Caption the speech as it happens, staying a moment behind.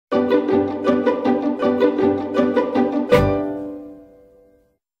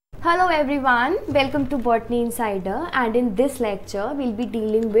everyone, welcome to Botany Insider, and in this lecture we'll be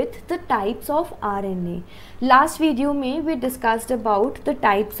dealing with the types of RNA. Last video में we discussed about the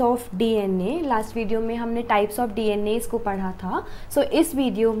types of DNA. Last video में हमने types of DNAs को पढ़ा था. So इस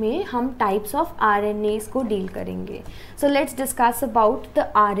video में हम types of RNAs को deal करेंगे. So let's discuss about the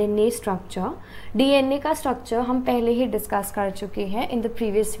RNA structure. DNA का structure हम पहले ही discuss कर चुके हैं in the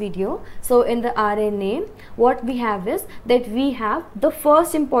previous video. So in the RNA, what we have is that we have the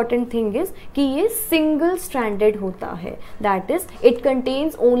first important thing is कि ये single stranded होता है. That is, it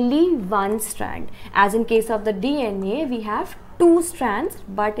contains only one strand. As in case of the DNA, we have two strands,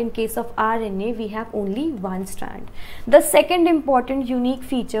 but in case of RNA we have only one strand. The second important unique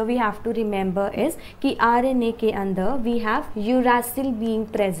feature we have to remember is कि RNA के अंदर we have uracil being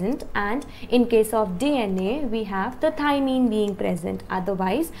present, and in case of DNA we have the thymine being present.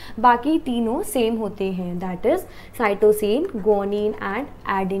 Otherwise बाकी तीनों same होते हैं, that is cytosine, guanine and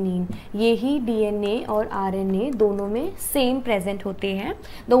adenine. यही DNA और RNA दोनों में same present होते हैं.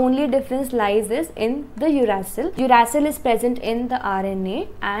 The only difference lies is in the uracil. Uracil is present in the RNA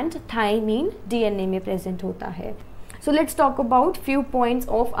and thymine DNA में present होता है. So let's talk about few points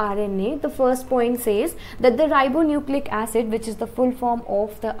of RNA. The first point says that the ribonucleic acid, which is the full form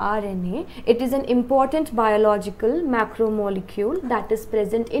of the RNA, it is an important biological macromolecule that is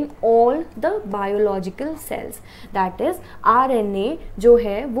present in all the biological cells. That is, RNA जो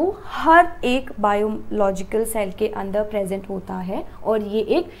है वो हर एक biological cell के अंदर present होता है और ये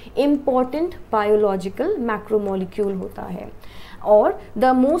एक important biological macromolecule होता है. Or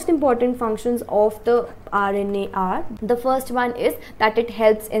the most important functions of the RNA are, the first one is that it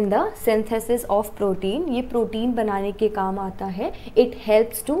helps in the synthesis of protein. ये protein बनाने के काम आता है. It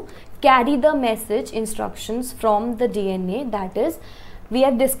helps to carry the message instructions from the DNA. That is, we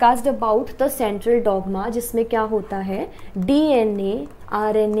have discussed about the central dogma, जिसमें क्या होता है, DNA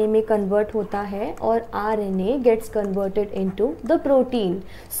RNA में convert होता है और RNA gets converted into the protein.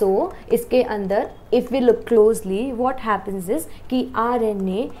 So इसके अंदर if we look closely, what happens is कि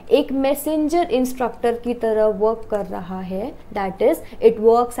RNA एक messenger instructor की तरह work कर रहा है. That is, it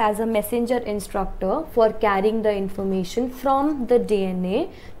works as a messenger instructor for carrying the information from the DNA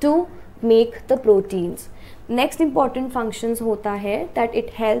to make the proteins. Next important functions होता है that it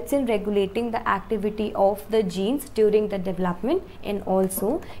helps in regulating the activity of the genes during the development, and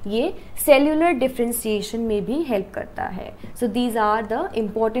also ये cellular differentiation में भी help करता है. So these are the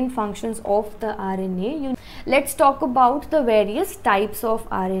important functions of the RNA. Let's talk about the various types of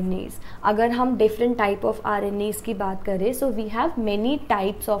RNAs. अगर हम different type of RNAs की बात करें, so we have many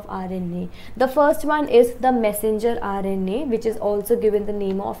types of RNA. The first one is the messenger RNA, which is also given the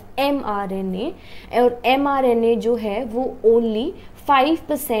name of mRNA. और mRNA जो है वो only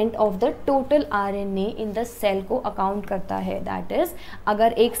 5% of the total RNA in the cell को account करता है. That is,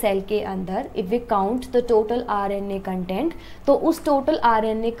 अगर एक cell के अंदर if we count the total RNA content, तो उस total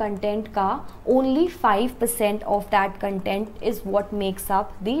RNA content का only 5% of that content is what makes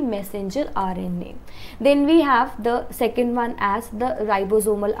up the messenger RNA. Then we have the second one as the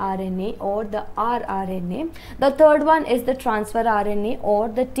ribosomal RNA or the rRNA. The third one is the transfer RNA or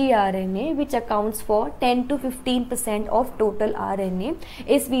the tRNA, which accounts for 10 to 15% of total RNA.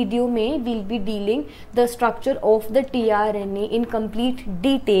 इस video में we'll be dealing the structure of the tRNA in complete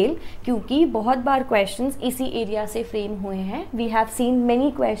detail, क्योंकि बहुत बार questions इसी area से frame हुए हैं. We have seen many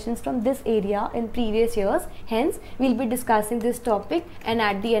questions from this area in previous years. Hence, we'll be discussing this topic, and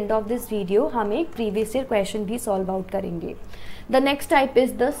at the end of this video हम एक previous year question भी solve out करेंगे. The next type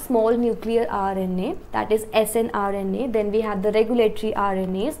is the small nuclear RNA, that is snRNA. Then we have the regulatory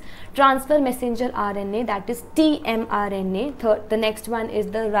RNAs, transfer messenger RNA, that is tmRNA. The next one is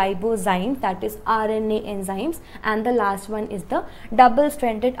the ribozymes, that is RNA enzymes, and the last one is the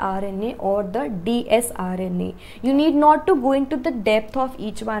double-stranded RNA or the dsRNA. You need not to go into the depth of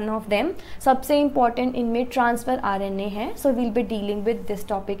each one of them. सबसे important इनमें transfer RNA है, so we'll be dealing with this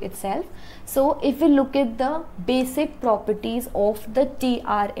topic itself. So if we look at the basic properties of the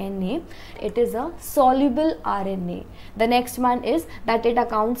tRNA, it is a soluble RNA. The next one is that it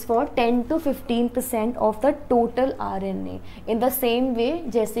accounts for 10 to 15% of the total RNA. In the same way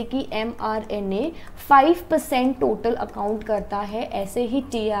जैसे कि mRNA 5% total account करता है, ऐसे ही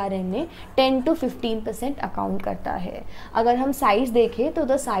tRNA 10 to 15% account करता है. अगर हम size देखें तो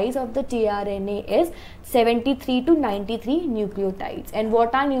the size of the tRNA is 73 to 93 nucleotides. And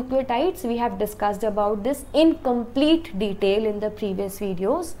what are nucleotides? We have discussed about this in complete detail in the previous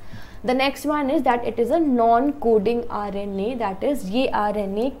videos. The next one is that it is a non coding RNA, that is ये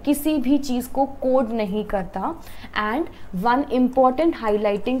RNA किसी भी चीज़ को code नहीं करता. And one important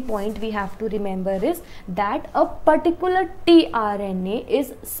highlighting point we have to remember is that a particular tRNA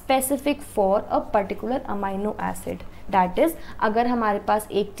is specific for a particular amino acid. That is अगर हमारे पास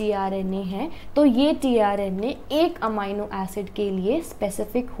एक tRNA है तो ये tRNA एक अमाइनो एसिड के लिए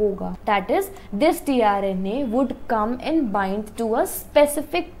स्पेसिफिक होगा. That is this tRNA would come and bind to a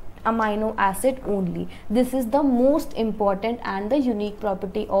specific amino acid only. This is the most important and the unique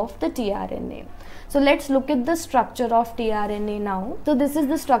property of the tRNA. So let's look at the structure of tRNA now. So this is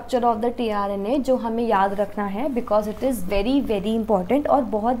the structure of the tRNA जो हमें याद रखना है because it is very very important और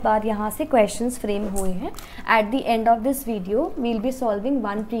बहुत बार यहाँ से questions frame हुए हैं. At the end of this video we'll be solving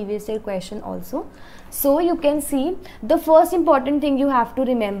one previous year question also. So you can see the first important thing you have to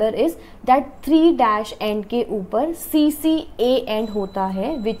remember is that 3 end के ऊपर CCA end होता है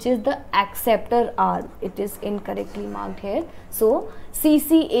which is the acceptor arm. It is incorrectly marked here. So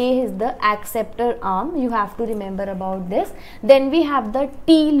CCA is the acceptor arm. You have to remember about this. Then we have the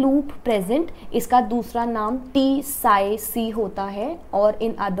T loop present. इसका दूसरा नाम T-Psi-C होता है और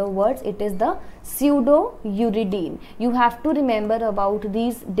in other words it is the pseudo-uridine. You have to remember about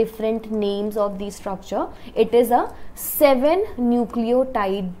these different names of the structure. It is a 7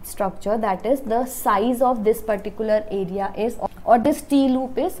 nucleotide structure, that is the size of this particular area is, or this T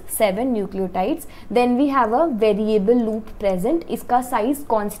loop is 7 nucleotides. Then we have a variable loop present. इसका size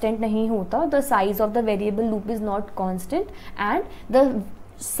constant नहीं होता. The size of the variable loop is not constant and the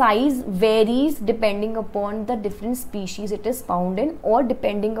size varies depending upon the different species it is found in or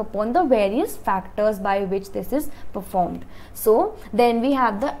depending upon the various factors by which this is performed. So then we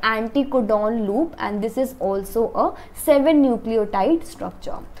have the Anticodon loop and this is also a 7 nucleotide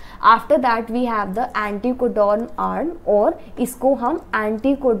structure. After that we have the Anticodon arm और इसको हम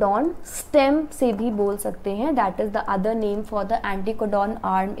Anticodon stem से भी बोल सकते हैं. That is the other name for the Anticodon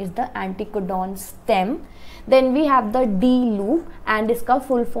arm is the Anticodon stem. Then we have the D loop and इसका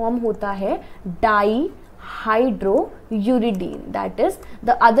full form होता है dihydrouridine. That is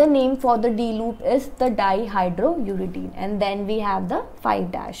the other name for the D loop is the dihydrouridine. And then we have the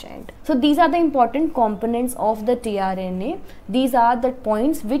 5' end. So these are the important components of the tRNA. These are the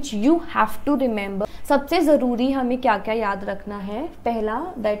points which you have to remember. सबसे ज़रूरी हमें क्या क्या याद रखना है.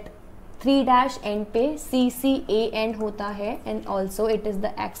 पहला that 3' end पे CCA end होता है and also it is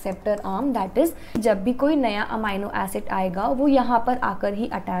the acceptor arm. that is जब भी कोई नया अमाइनो एसिड आएगा वो यहाँ पर आकर ही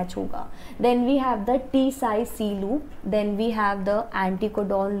अटैच होगा. Then we have the T-Psi-C loop. Then we have the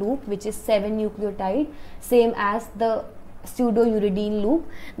Anticodon loop which is 7 nucleotide same as the pseudo-uridine loop.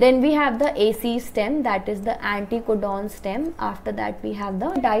 Then we have the AC stem, that is the Anticodon stem. After that we have the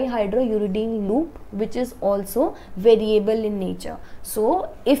dihydrouridine loop which is also variable in nature. So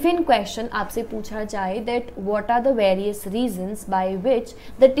if in question आपसे पूछा जाए that what are the various reasons by which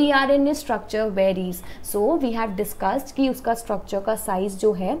the tRNA structure varies, so we have discussed कि उसका structure का size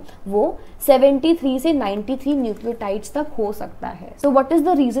जो है वो 73 से 93 nucleotides तक हो सकता है. So what is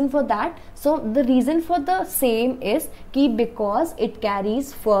the reason for that? So the reason for the same is कि because it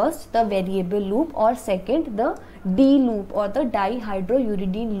carries first the variable loop और second the D loop और the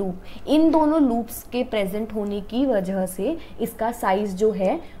dihydrouridine loop. इन दोनों loops के present होने की वजह से इसका size जो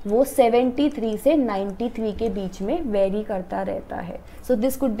है वो 73 से 93 के बीच में vary करता रहता है. So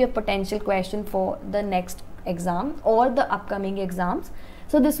this could be a potential question for the next exam or the upcoming exams.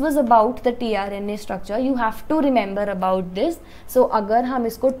 So this was about the tRNA structure. You have to remember about this. So अगर हम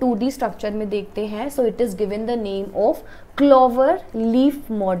इसको 2D structure में देखते हैं, so it is given the name of clover leaf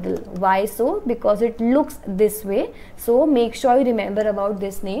model. Why so? Because it looks this way. So make sure you remember about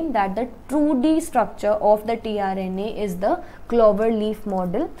this name, that the 2D structure of the tRNA is the clover leaf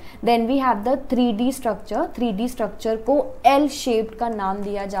model. Then we have the 3D structure. 3D structure को L shaped का नाम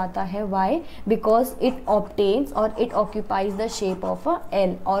दिया जाता है. Why? Because it obtains or it occupies the shape of a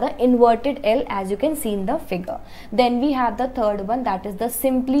L or a inverted L as you can see in the figure. Then we have the third one, that is the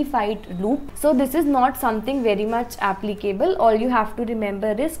simplified loop. So this is not something very much applicable. All you have to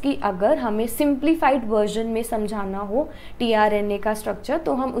remember is कि अगर हमें simplified version में समझाना हो tRNA का structure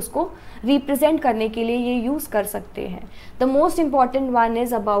तो हम उसको represent करने के लिए ये use कर सकते हैं. The most important one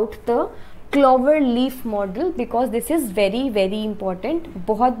is about the clover leaf model, because this is very very important.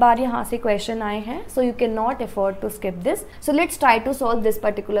 बहुत बार यहाँ से क्वेश्चन आए हैं, so you can not afford to skip this. So let's try to solve this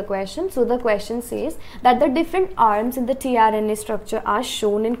particular question. So the question says that the different arms in the tRNA structure are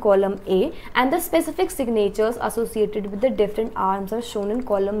shown in column A and the specific signatures associated with the different arms are shown in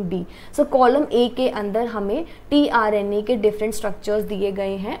column B. So column A के अंदर हमें tRNA के different structures दिए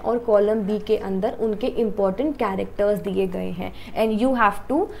गए हैं और column B के अंदर उनके important characters दिए गए हैं, and you have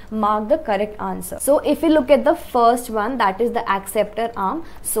to mark the correct answer. So if we look at the first one, that is the acceptor arm.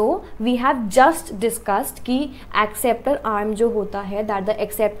 So we have just discussed कि acceptor arm जो होता है, that the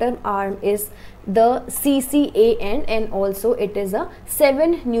acceptor arm is the CCAN and also it is a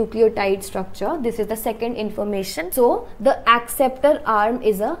 7 nucleotide structure. This is the second information. So the acceptor arm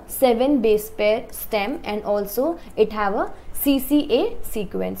is a 7 base pair stem and also it have a CCA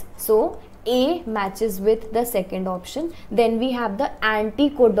sequence. So A matches with the second option. Then we have the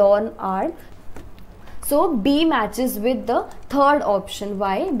Anticodon arm. So B matches with the third option.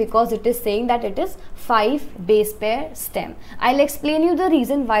 Why? Because it is saying that it is 5 base pair stem. I'll explain you the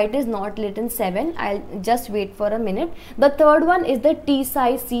reason why it is not written 7. I'll just wait for a minute. The third one is the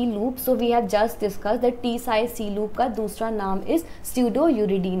tRNA loop. So we have just discussed that tRNA loop का दूसरा नाम is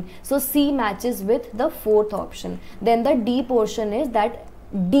pseudouridine. So C matches with the fourth option. Then the D portion is that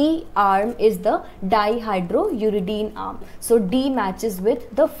D arm is the dihydrouridine arm. So D matches with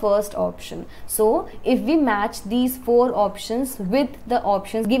the first option. So if we match these 4 options with the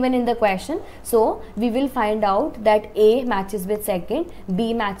options given in the question, so we will find out that A matches with second,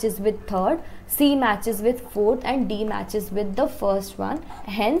 B matches with third, C matches with fourth and D matches with the first one.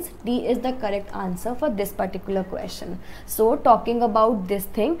 Hence D is the correct answer for this particular question. So talking about this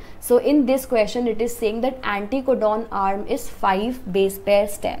thing, so in this question it is saying that Anticodon arm is 5 base pair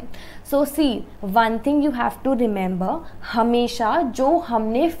stem. So see, one thing you have to remember, हमेशा जो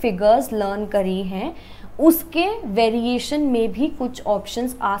हमने figures learn करी हैं उसके variation में भी कुछ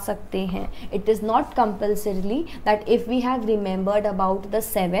options आ सकते हैं. It is not compulsorily that if we have remembered about the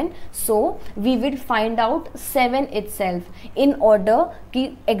 7, so we will find out 7 itself in order कि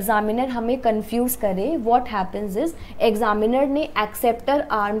एग्जामिनर हमें कंफ्यूज करे. व्हाट हैपेंस इज एग्जामिनर ने एक्सेप्टर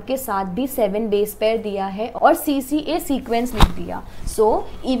आर्म के साथ भी 7 बेस पेयर दिया है और CCA सीक्वेंस लिख दिया. So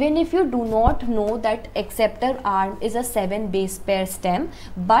even if you do not know that acceptor arm is a 7 base pair stem,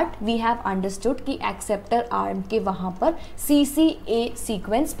 but we have understood कि एक्सेप्टर आर्म के वहाँ पर CCA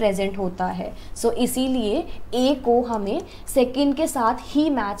सीक्वेंस प्रेजेंट होता है. सो इसीलिए A को हमें सेकेंड के साथ ही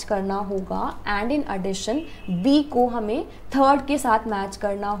मैच करना होगा एंड इन एडिशन B को हमें थर्ड के साथ मैच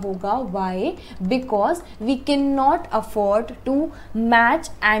करना होगा. Y? Because we can not afford to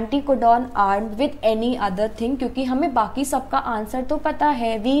match anticodon arm with any other thing, क्योंकि हमें बाकी सबका आंसर तो पता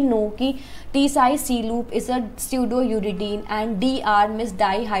है. वी नो कि tRNA loop is a pseudouridine and D arm is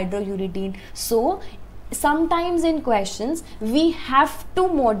dihydrouridine. So sometimes in questions we have to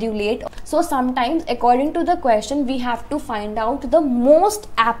modulate. So sometimes according to the question we have to find out the most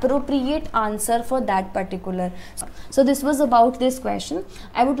appropriate answer for that particular. So this was about this question.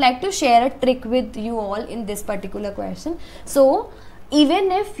 I would like to share a trick with you all in this particular question. So even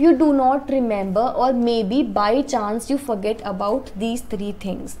if you do not remember or maybe by chance you forget about these 3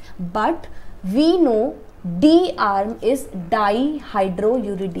 things, but we know D arm is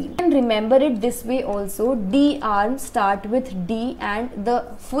dihydrouridine. And remember it this way also, D arm start with D and the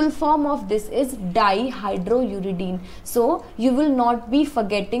full form of this is dihydrouridine. So you will not be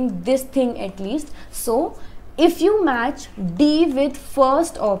forgetting this thing at least. So if you match D with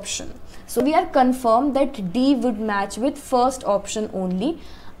first option, so we are confirmed that D would match with first option only.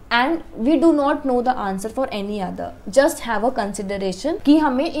 And we do not know the answer for any other. Just have a consideration कि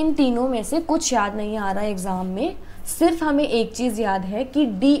हमें इन तीनों में से कुछ याद नहीं आ रहा है एग्जाम में. सिर्फ हमें एक चीज़ याद है कि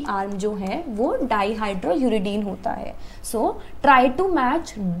D आर्म जो है वो dihydrouridine होता है. So try to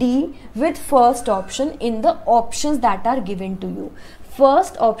match D with first option in the options that are given to you.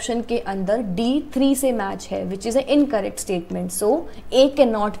 First option के अंदर D 3 से मैच है which is a incorrect statement, so A can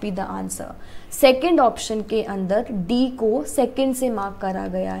not be the answer. Second option के अंदर D को second से mark करा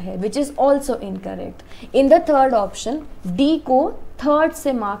गया है which is also incorrect. In the third option D को थर्ड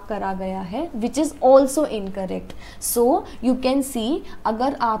से मार्क करा गया है which is also incorrect. So you can see,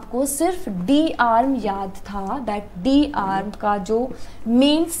 अगर आपको सिर्फ D आर्म याद था, दैट D आर्म का जो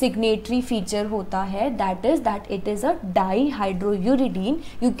मेन सिग्नेटरी फीचर होता है that is that it is a dihydrouridine,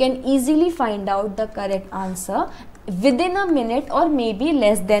 you can easily find out the correct answer within a minute or maybe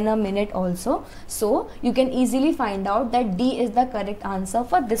less than a minute also. So you can easily find out that D is the correct answer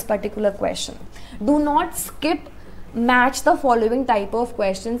for this particular question. Do not skip match the following type of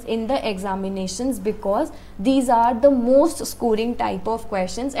questions in the examinations, because these are the most scoring type of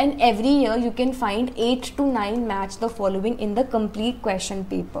questions, and every year you can find 8 to 9 match the following in the complete question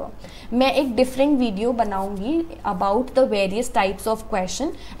paper. मैं एक different video बनाऊंगी about the various types of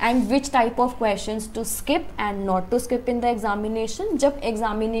question and which type of questions to skip and not to skip in the examination. जब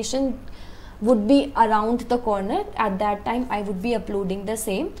examination would be around the corner, at that time I would be uploading the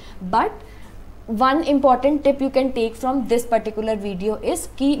same. But one important tip you can take from this particular video is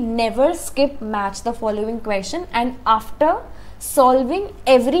कि never skip match the following question, and after solving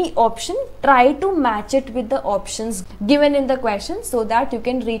every option try to match it with the options given in the question, so that you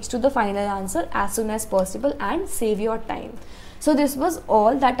can reach to the final answer as soon as possible and save your time. So this was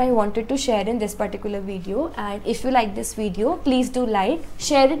all that I wanted to share in this particular video, and if you like this video, please do like,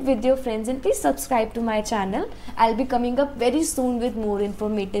 share it with your friends, and please subscribe to my channel. I'll be coming up very soon with more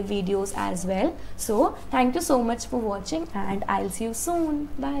informative videos as well. So thank you so much for watching, and I'll see you soon.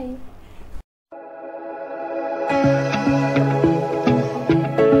 Bye.